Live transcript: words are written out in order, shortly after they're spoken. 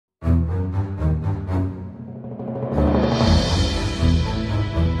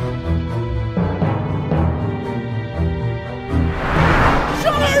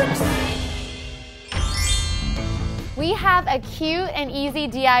have a cute and easy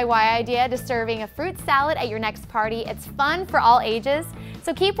DIY idea to serving a fruit salad at your next party. It's fun for all ages,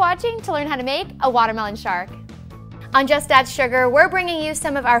 so keep watching to learn how to make a watermelon shark. On Just Add Sugar, we're bringing you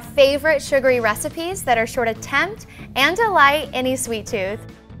some of our favorite sugary recipes that are sure to tempt and delight any sweet tooth.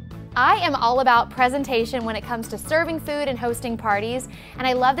 I am all about presentation when it comes to serving food and hosting parties, and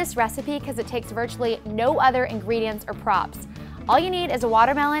I love this recipe because it takes virtually no other ingredients or props. All you need is a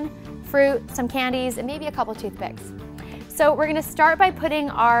watermelon, fruit, some candies, and maybe a couple toothpicks. So we're gonna start by putting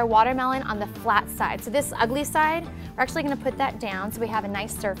our watermelon on the flat side. So this ugly side, we're actually gonna put that down so we have a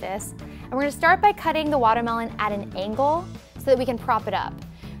nice surface. And we're gonna start by cutting the watermelon at an angle so that we can prop it up.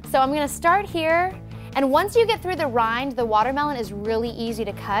 So I'm gonna start here, and once you get through the rind, the watermelon is really easy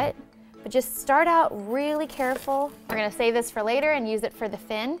to cut, but just start out really careful. We're gonna save this for later and use it for the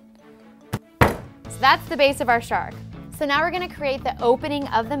fin. So that's the base of our shark. So now we're gonna create the opening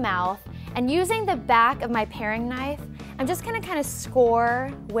of the mouth, and using the back of my paring knife, I'm just gonna kind of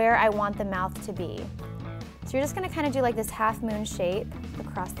score where I want the mouth to be. So you're just gonna kind of do like this half moon shape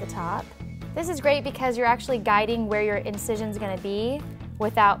across the top. This is great because you're actually guiding where your incision's gonna be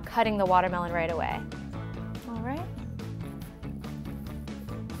without cutting the watermelon right away. All right.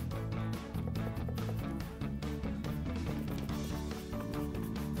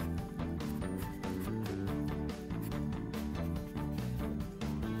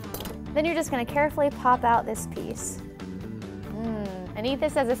 Then you're just gonna carefully pop out this piece. And eat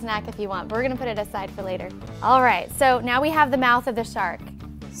this as a snack if you want, but we're gonna put it aside for later. All right, so now we have the mouth of the shark.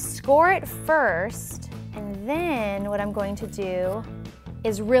 Score it first, and then what I'm going to do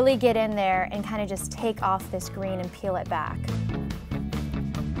is really get in there and kind of just take off this green and peel it back.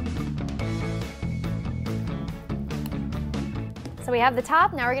 So we have the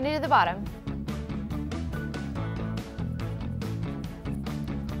top, now we're gonna do the bottom.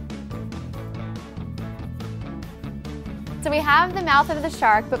 So we have the mouth of the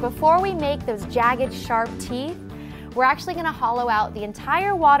shark, but before we make those jagged, sharp teeth, we're actually gonna hollow out the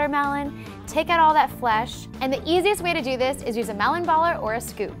entire watermelon, take out all that flesh, and the easiest way to do this is use a melon baller or a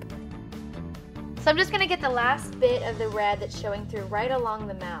scoop. So I'm just gonna get the last bit of the red that's showing through right along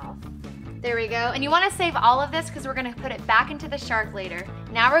the mouth. There we go, and you wanna save all of this because we're gonna put it back into the shark later.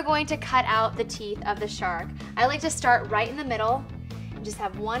 Now we're going to cut out the teeth of the shark. I like to start right in the middle and just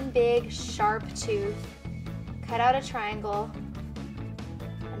have one big, sharp tooth. Cut out a triangle,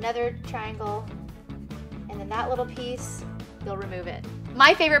 another triangle, and then that little piece, you'll remove it.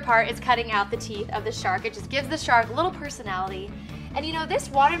 My favorite part is cutting out the teeth of the shark. It just gives the shark a little personality. And you know, this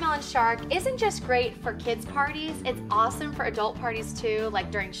watermelon shark isn't just great for kids' parties, it's awesome for adult parties too,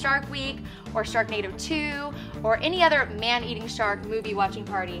 like during Shark Week, or Sharknado 2, or any other man-eating shark movie watching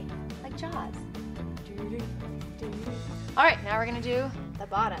party, like Jaws. All right, now we're gonna do the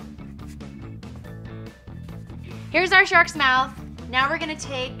bottom. Here's our shark's mouth. Now we're gonna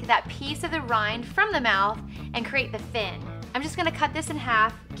take that piece of the rind from the mouth and create the fin. I'm just gonna cut this in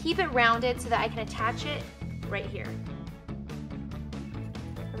half, keep it rounded so that I can attach it right here.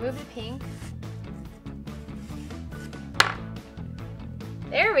 Remove the pink.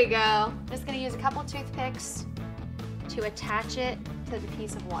 There we go. I'm just gonna use a couple toothpicks to attach it to the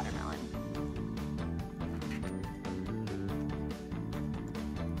piece of watermelon.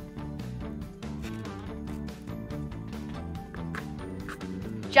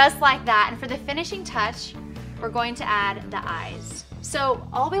 Just like that, and for the finishing touch, we're going to add the eyes. So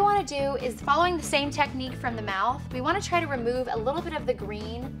all we want to do is, following the same technique from the mouth, we want to try to remove a little bit of the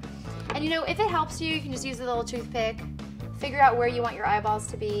green. And you know, if it helps you, you can just use a little toothpick, figure out where you want your eyeballs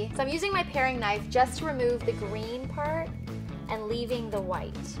to be. So I'm using my paring knife just to remove the green part and leaving the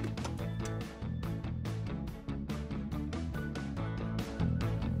white.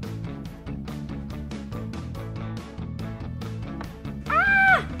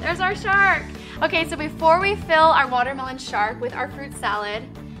 There's our shark. Okay, so before we fill our watermelon shark with our fruit salad,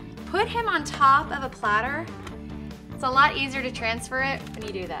 put him on top of a platter. It's a lot easier to transfer it when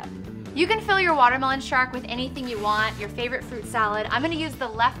you do that. You can fill your watermelon shark with anything you want, your favorite fruit salad. I'm gonna use the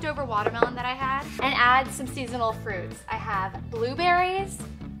leftover watermelon that I had and add some seasonal fruits. I have blueberries,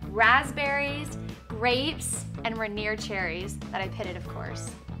 raspberries, grapes, and Rainier cherries that I pitted, of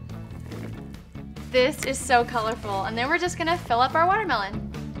course. This is so colorful, and then we're just gonna fill up our watermelon.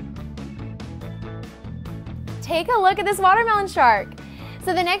 Take a look at this watermelon shark.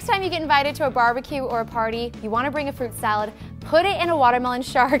 So the next time you get invited to a barbecue or a party, you want to bring a fruit salad, put it in a watermelon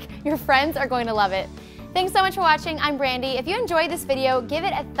shark. Your friends are going to love it. Thanks so much for watching. I'm Brandy. If you enjoyed this video, give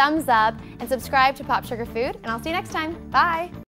it a thumbs up and subscribe to Pop Sugar Food, and I'll see you next time. Bye.